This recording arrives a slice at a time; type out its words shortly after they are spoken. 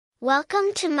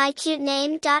Welcome to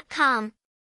mycutename.com.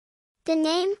 The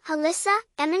name, Elyssa,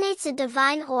 emanates a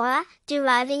divine aura,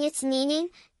 deriving its meaning,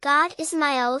 God is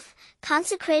my oath,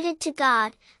 consecrated to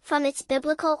God, from its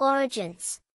biblical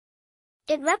origins.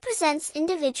 It represents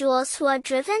individuals who are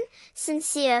driven,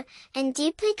 sincere, and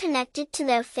deeply connected to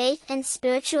their faith and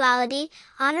spirituality,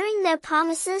 honoring their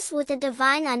promises with a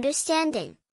divine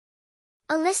understanding.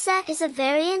 Elyssa is a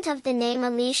variant of the name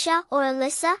Elyssa or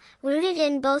Elyssa, rooted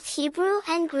in both Hebrew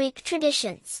and Greek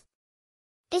traditions.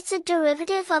 It's a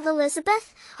derivative of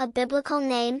Elizabeth, a biblical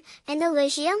name, and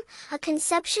Elysium, a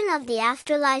conception of the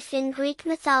afterlife in Greek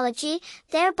mythology,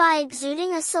 thereby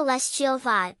exuding a celestial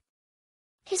vibe.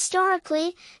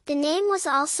 Historically, the name was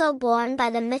also borne by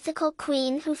the mythical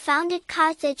queen who founded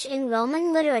Carthage in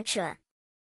Roman literature.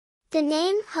 The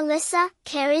name, Elyssa,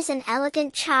 carries an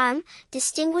elegant charm,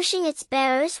 distinguishing its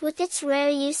bearers with its rare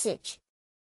usage.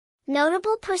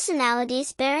 Notable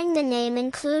personalities bearing the name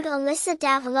include Elyssa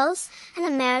Davalos, an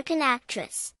American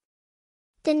actress.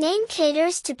 The name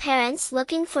caters to parents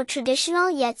looking for traditional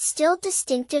yet still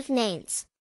distinctive names.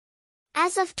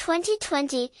 As of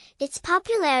 2020, its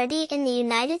popularity in the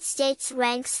United States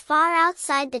ranks far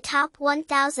outside the top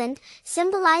 1,000,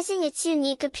 symbolizing its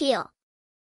unique appeal.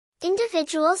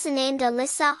 Individuals named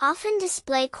Elyssa often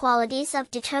display qualities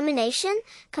of determination,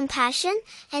 compassion,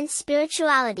 and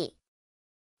spirituality.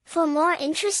 For more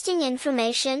interesting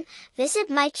information, visit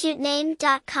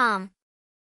mycutename.com.